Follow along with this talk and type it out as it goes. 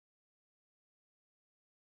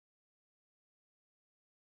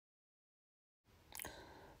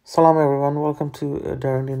Salam everyone, welcome to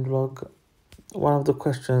DaringDeen vlog. One of the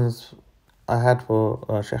questions I had for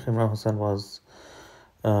Sheikh Imran Hosein was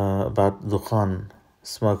about Dukhan,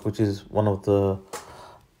 smoke, which is one of the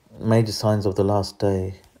major signs of the last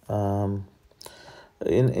day. In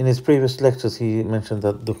his previous lectures, he mentioned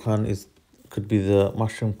that Dukhan could be the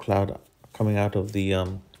mushroom cloud coming out of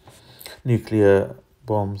the nuclear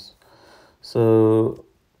bombs. So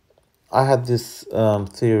I had this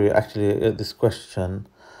theory, actually, this question,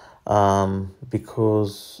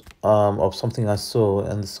 because of something I saw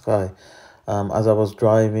in the sky as I was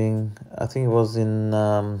driving. I think it was in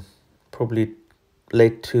probably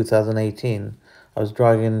late 2018. I was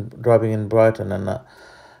driving in Brighton, and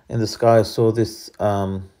in the sky I saw this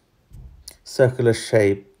circular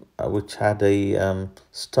shape which had a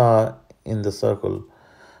star in the circle.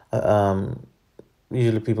 Um,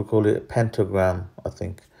 Usually people call it pentagram, I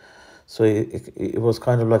think. So it was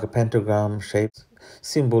kind of like a pentagram shape.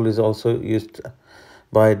 Symbol is also used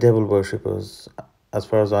by devil worshippers, as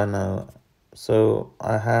far as I know. So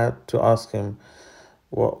I had to ask him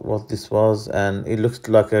what this was, and it looked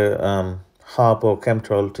like a harp or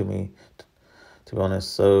chemtrail to me, to be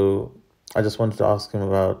honest. So I just wanted to ask him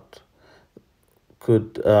about,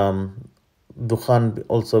 could Dukhan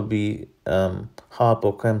also be harp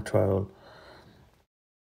or chemtrail?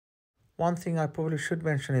 One thing I probably should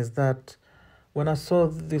mention is that when I saw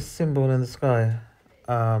this symbol in the sky,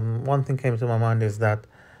 one thing came to my mind is that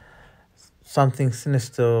something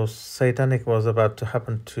sinister or satanic was about to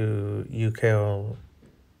happen to UK or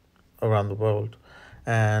around the world.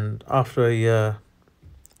 And after a year,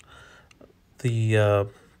 the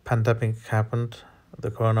pandemic happened,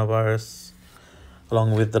 the coronavirus,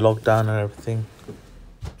 along with the lockdown and everything.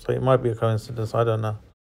 So it might be a coincidence, I don't know.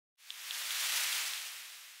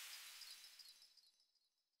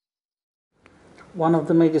 One of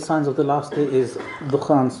the major signs of the last day is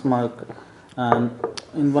Dukhan, smoke. And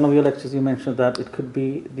in one of your lectures, you mentioned that it could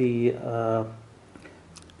be the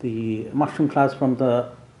mushroom clouds from the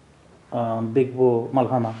big war,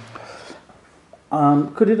 Malhama.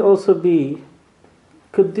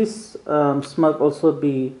 Could this smoke also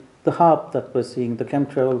be the harp that we're seeing, the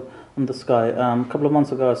chemtrail on the sky? A couple of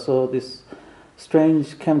months ago, I saw this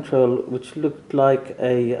strange chemtrail which looked like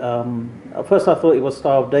at first I thought it was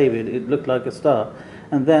Star of David. It looked like a star,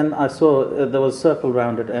 and then I saw there was a circle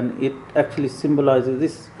around it, and it actually symbolizes,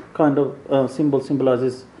 this kind of symbol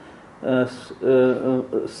symbolizes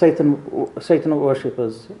Satan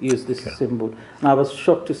worshippers use this symbol, and I was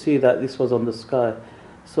shocked to see that this was on the sky.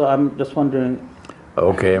 So I'm just wondering.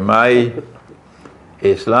 Okay, my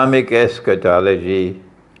Islamic eschatology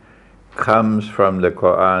comes from the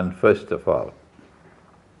Quran first of all,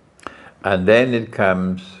 and then it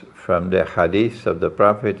comes from the hadiths of the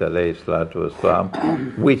Prophet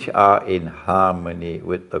ﷺ, which are in harmony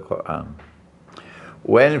with the Quran.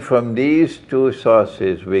 When from these two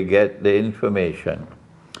sources we get the information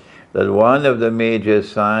that one of the major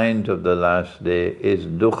signs of the last day is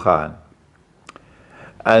Dukhan,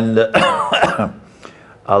 and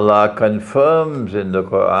Allah confirms in the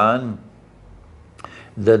Quran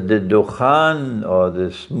that the Dukhan, or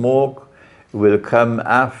the smoke, will come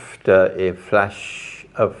after a flash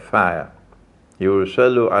of fire.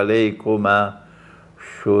 يُرْسَلُ عَلَيْكُمَا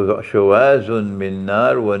شُوَازٌ مِّن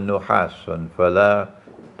نَارٍ وَنُحَاسٌ فَلَا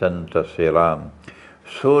تَنْتَصِرَانِ.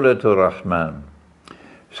 Surah Ar-Rahman.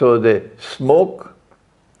 So the smoke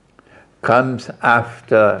comes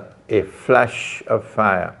after a flash of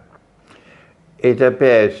fire. It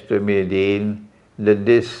appears to me, Deen, that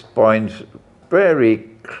this points very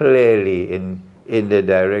clearly in the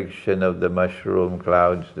direction of the mushroom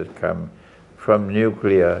clouds that come from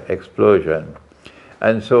nuclear explosion.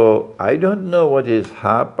 And so I don't know what is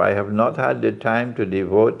harp. I have not had the time to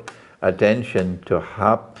devote attention to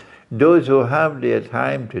harp. Those who have the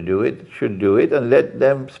time to do it should do it, and let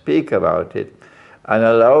them speak about it, and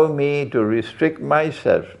allow me to restrict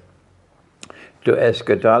myself to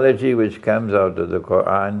eschatology which comes out of the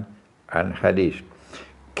Quran and Hadith.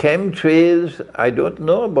 Chemtrails, I don't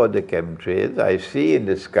know about the chemtrails. I see in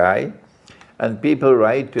the sky, and people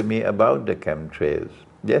write to me about the chemtrails.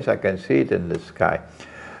 Yes, I can see it in the sky.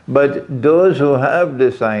 But those who have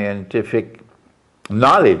the scientific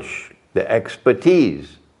knowledge, the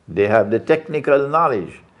expertise, they have the technical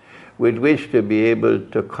knowledge with which to be able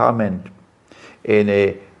to comment in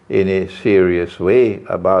a serious way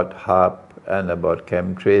about harp and about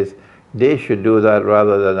chemtrails. They should do that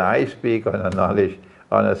rather than I speak on a knowledge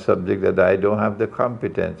on a subject that I don't have the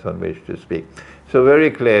competence on which to speak. So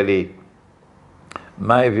very clearly,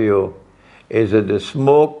 my view is that the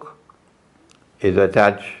smoke is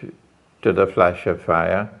attached to the flash of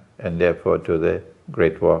fire, and therefore to the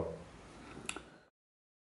Great work.